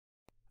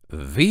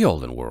The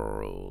Olden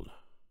World,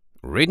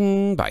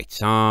 written by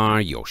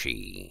Czar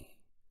Yoshi.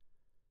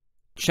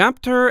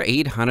 Chapter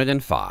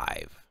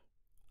 805,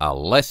 A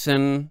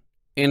Lesson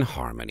in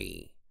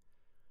Harmony.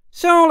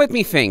 So let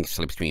me think,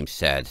 Slipstream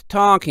said,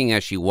 talking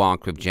as she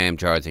walked with Jam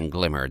Jars and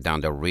Glimmer down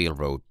the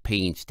railroad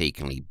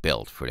painstakingly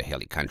built for the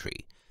hilly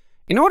country.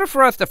 In order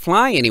for us to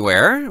fly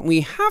anywhere,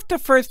 we have to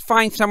first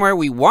find somewhere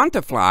we want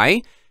to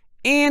fly,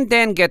 and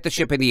then get the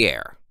ship in the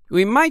air.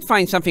 We might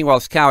find something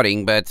while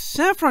scouting, but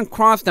Saffron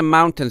crossed the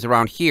mountains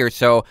around here,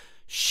 so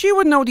she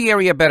would know the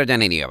area better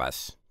than any of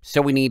us.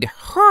 So we need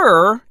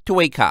her to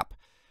wake up.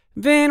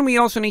 Then we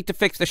also need to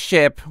fix the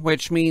ship,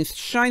 which means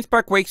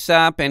Shinespark wakes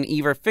up and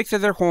either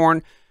fixes her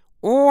horn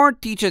or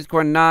teaches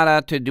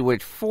Granada to do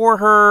it for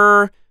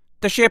her.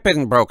 The ship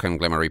isn't broken,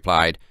 Glimmer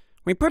replied.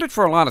 We put it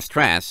for a lot of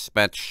stress,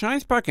 but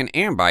Shinespark and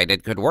Airbite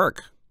did good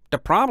work. The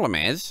problem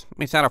is,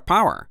 it's out of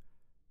power.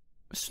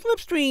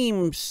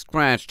 Slipstream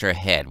scratched her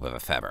head with a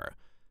feather.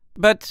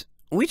 But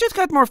we just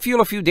got more fuel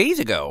a few days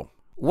ago.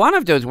 One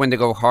of those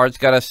Wendigo hearts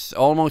got us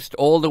almost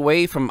all the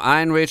way from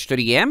Iron Ridge to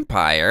the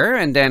Empire,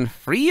 and then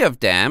 3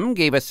 of them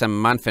gave us a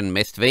month in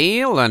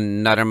Mistvale,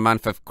 another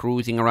month of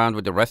cruising around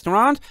with the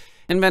restaurant,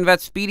 and then that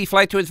speedy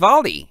flight to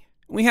Isvaldi.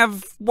 We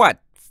have,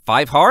 what,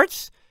 5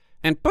 hearts?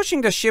 And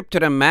pushing the ship to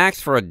the max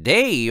for a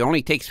day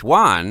only takes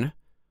 1.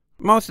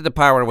 Most of the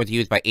power was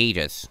used by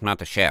Aegis, not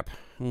the ship.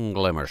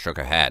 Glimmer shook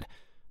her head.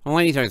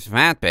 Lasers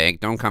that big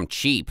don't come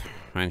cheap,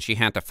 and she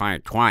had to fire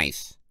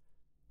twice.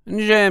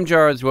 Jam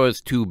Jars was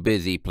too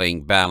busy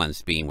playing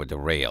balance beam with the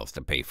rails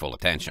to pay full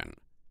attention.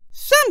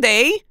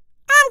 Someday,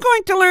 I'm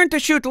going to learn to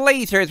shoot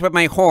lasers with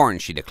my horn,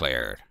 she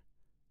declared.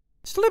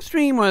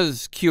 Slipstream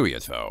was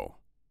curious, though.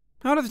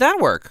 How does that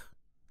work?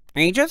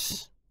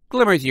 Aegis?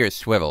 Glimmer's ears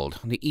swiveled,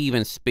 the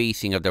even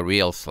spacing of the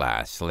rail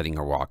slash letting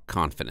her walk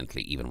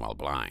confidently even while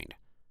blind.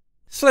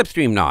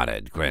 Slipstream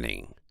nodded,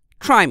 grinning.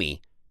 Try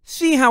me.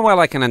 See how well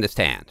I can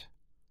understand.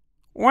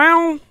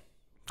 Well,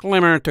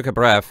 Glimmer took a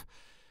breath.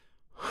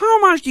 How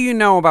much do you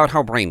know about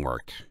how brain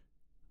worked?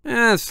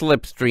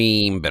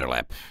 Slipstream bit her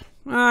lip.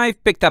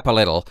 I've picked up a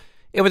little.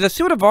 It was a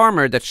suit of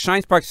armor that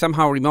Shinespark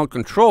somehow remote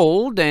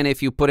controlled, and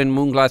if you put in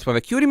Moonglass with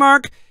a cutie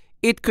mark,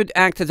 it could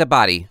act as a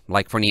body,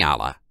 like for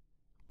Nyala.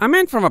 I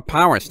meant from a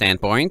power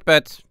standpoint,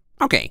 but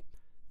okay.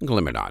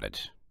 Glimmer nodded.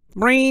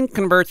 Brain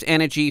converts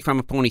energy from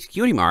a pony's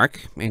cutie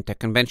mark into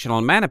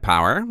conventional mana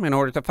power in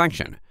order to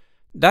function.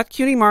 That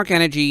cutie mark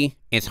energy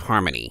is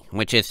harmony,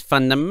 which is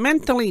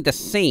fundamentally the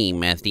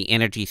same as the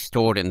energy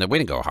stored in the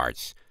Wendigo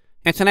hearts.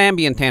 It's an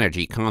ambient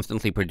energy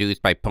constantly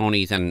produced by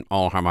ponies and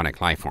all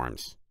harmonic life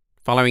forms.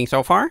 Following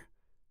so far?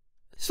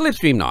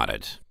 Slipstream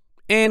nodded.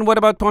 And what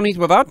about ponies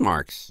without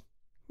marks?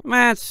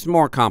 That's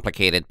more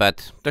complicated,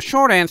 but the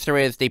short answer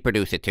is they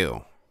produce it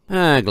too.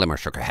 Glimmer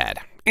shook her head.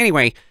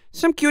 Anyway,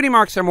 some cutie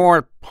marks are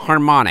more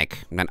harmonic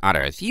than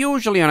others,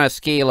 usually on a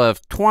scale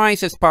of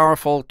twice as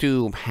powerful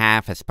to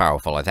half as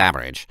powerful as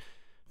average.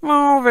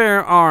 Though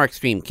there are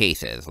extreme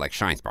cases, like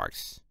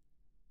Shinesparks.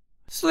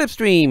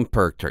 Slipstream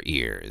perked her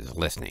ears,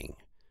 listening.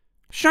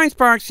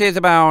 Shinesparks is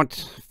about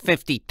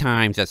 50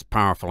 times as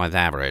powerful as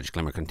average,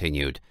 Glimmer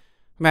continued.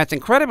 That's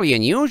incredibly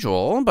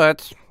unusual,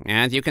 but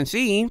as you can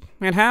see,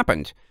 it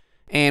happened.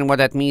 And what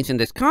that means in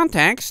this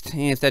context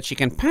is that she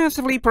can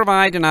passively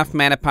provide enough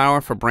mana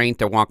power for Brain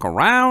to walk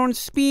around,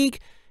 speak,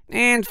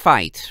 and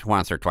fight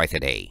once or twice a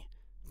day.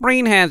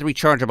 Brain has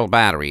rechargeable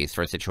batteries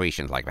for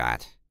situations like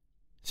that.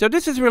 So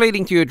this is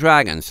relating to your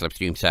dragon,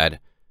 Slipstream said.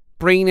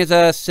 Brain is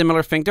a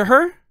similar thing to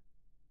her?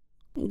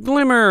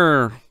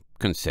 Glimmer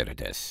considered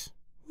this.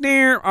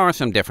 There are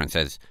some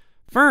differences.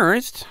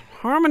 First,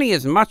 harmony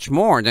is much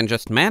more than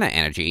just mana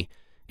energy.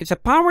 It's a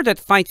power that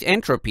fights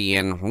entropy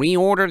and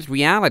reorders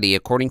reality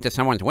according to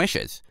someone's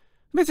wishes.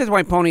 This is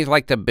why ponies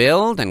like to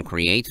build and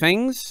create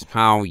things,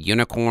 how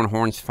unicorn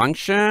horns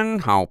function,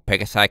 how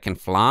Pegasi can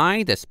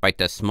fly despite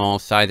the small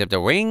size of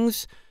their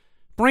wings.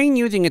 Brain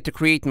using it to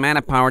create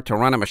mana power to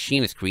run a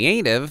machine is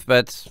creative,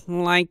 but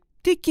like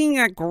taking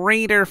a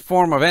greater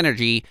form of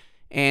energy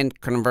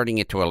and converting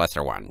it to a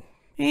lesser one.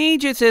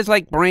 Aegis is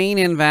like Brain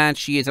in that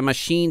she is a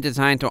machine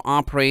designed to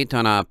operate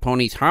on a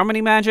pony's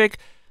harmony magic,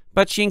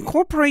 but she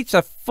incorporates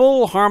a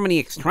full harmony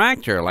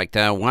extractor like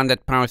the one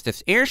that powers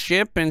this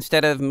airship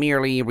instead of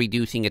merely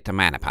reducing it to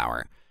mana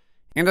power.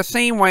 In the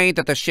same way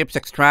that the ship's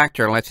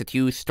extractor lets it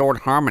use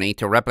stored harmony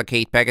to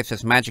replicate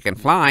Pegasus' magic and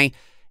fly,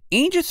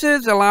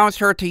 Aegis's allows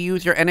her to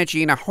use her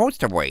energy in a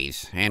host of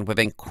ways, and with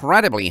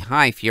incredibly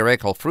high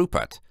theoretical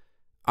throughput.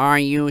 Are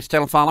you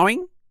still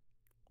following?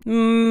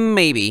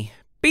 Maybe.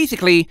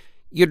 Basically,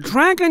 your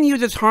dragon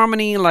uses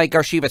harmony like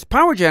Arshiva's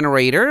power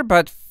generator,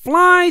 but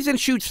flies and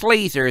shoots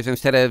lasers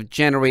instead of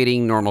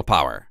generating normal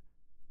power.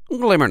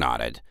 Glimmer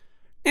nodded.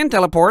 And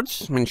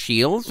teleports, and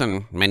shields,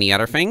 and many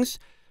other things.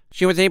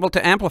 She was able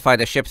to amplify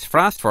the ship's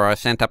thrust for our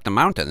ascent up the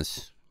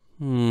mountains.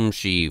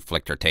 She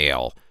flicked her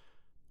tail.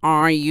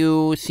 Are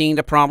you seeing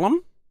the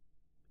problem?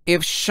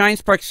 If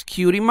Shinespark's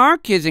cutie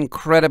mark is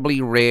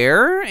incredibly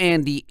rare,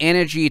 and the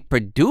energy it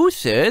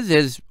produces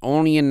is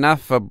only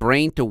enough for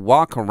Brain to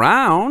walk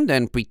around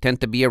and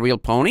pretend to be a real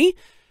pony,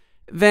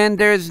 Then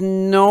there's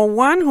no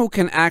one who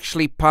can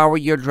actually power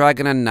your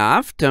dragon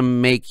enough to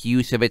make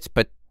use of its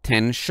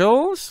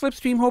potential?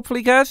 Slipstream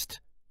hopefully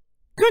guessed.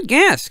 Good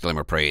guess,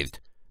 Glimmer praised.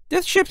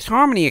 This ship's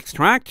harmony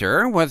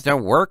extractor was the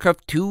work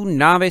of 2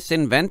 novice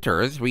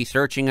inventors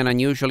researching an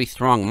unusually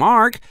strong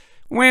mark,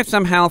 with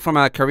some help from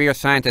a career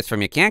scientist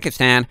from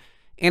Yankistan,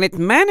 and it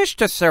managed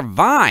to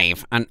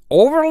survive an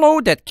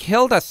overload that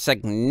killed a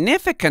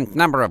significant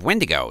number of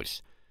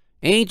Wendigos.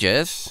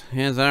 Aegis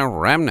is a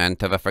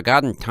remnant of a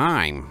forgotten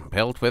time,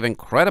 built with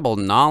incredible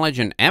knowledge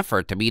and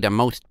effort to be the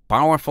most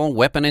powerful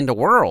weapon in the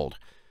world.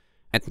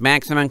 At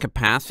maximum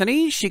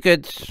capacity, she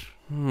could...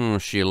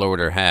 she lowered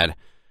her head.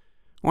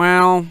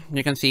 Well,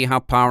 you can see how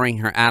powering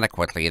her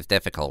adequately is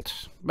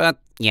difficult. But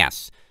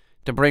yes,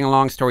 to bring a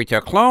long story to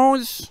a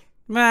close,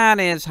 that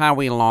is how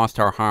we lost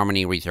our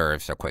harmony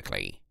reserve so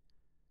quickly.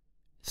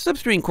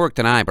 Slipstream quirked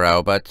an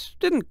eyebrow, but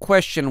didn't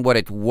question what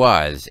it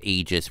was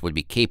Aegis would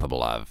be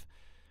capable of.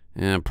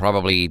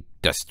 Probably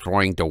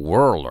destroying the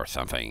world or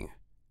something.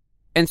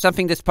 And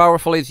something this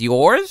powerful is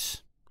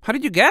yours? How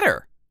did you get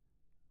her?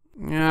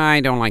 I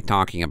don't like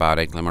talking about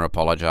it, Glimmer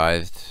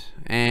apologized,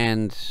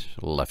 and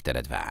left it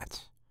at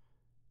that.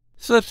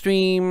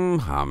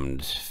 Slipstream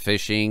hummed,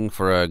 fishing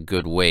for a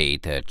good way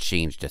to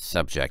change the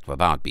subject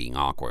without being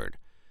awkward.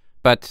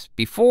 But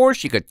before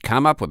she could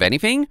come up with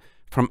anything,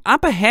 from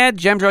up ahead,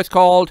 Gemjoyce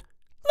called,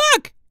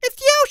 "Look! It's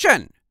the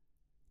ocean!"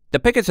 The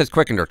Pegasus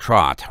quickened her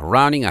trot,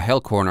 rounding a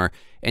hill corner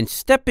and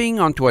stepping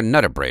onto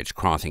another bridge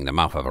crossing the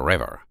mouth of a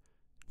river.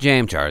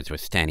 Gemjoyce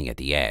was standing at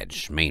the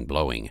edge, mane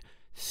blowing,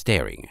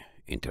 staring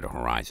into the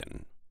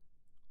horizon.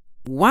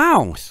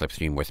 "Wow,"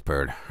 Slipstream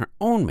whispered, her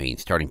own mane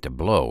starting to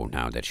blow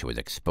now that she was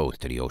exposed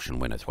to the ocean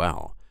wind as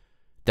well.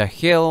 The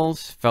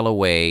hills fell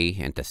away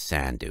into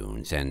sand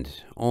dunes,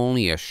 and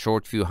only a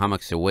short few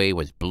hummocks away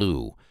was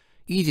blue,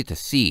 easy to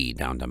see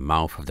down the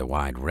mouth of the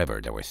wide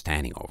river they were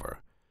standing over.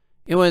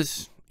 It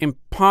was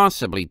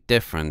impossibly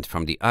different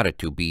from the other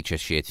 2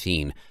 beaches she had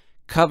seen,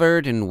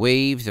 covered in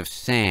waves of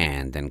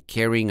sand and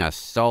carrying a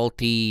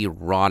salty,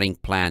 rotting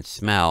plant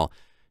smell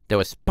that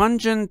was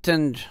pungent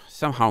and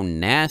somehow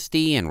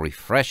nasty and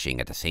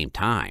refreshing at the same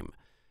time.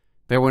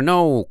 There were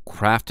no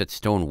crafted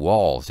stone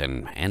walls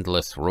and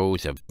endless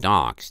rows of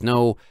docks,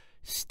 no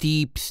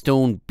steep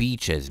stone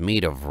beaches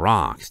made of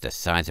rocks the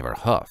size of her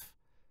hoof.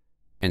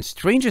 And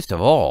strangest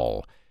of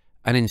all,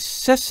 an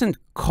incessant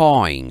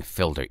cawing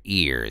filled her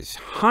ears,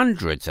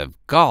 hundreds of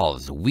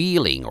gulls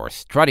wheeling or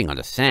strutting on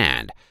the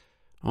sand,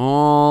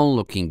 all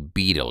looking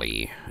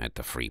beadily at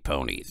the free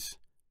ponies.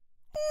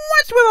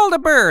 "What's with all the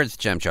birds?"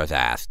 Gemjoyce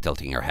asked,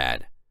 tilting her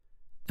head.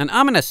 An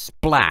ominous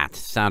splat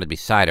sounded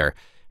beside her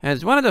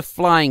as one of the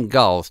flying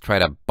gulls tried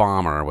to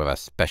bomb her with a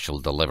special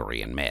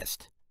delivery and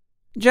missed.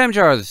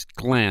 Gemjoyce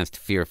glanced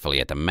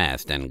fearfully at the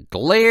mess, then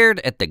glared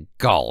at the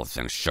gulls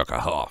and shook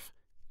a hoof.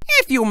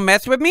 "If you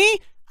mess with me,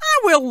 I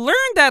will learn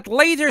that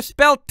laser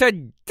spell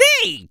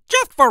today,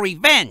 just for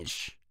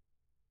revenge!"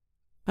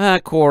 A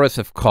chorus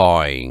of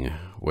cawing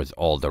was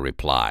all the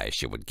reply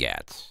she would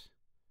get.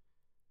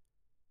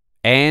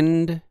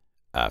 End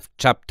of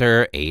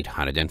Chapter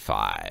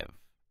 805.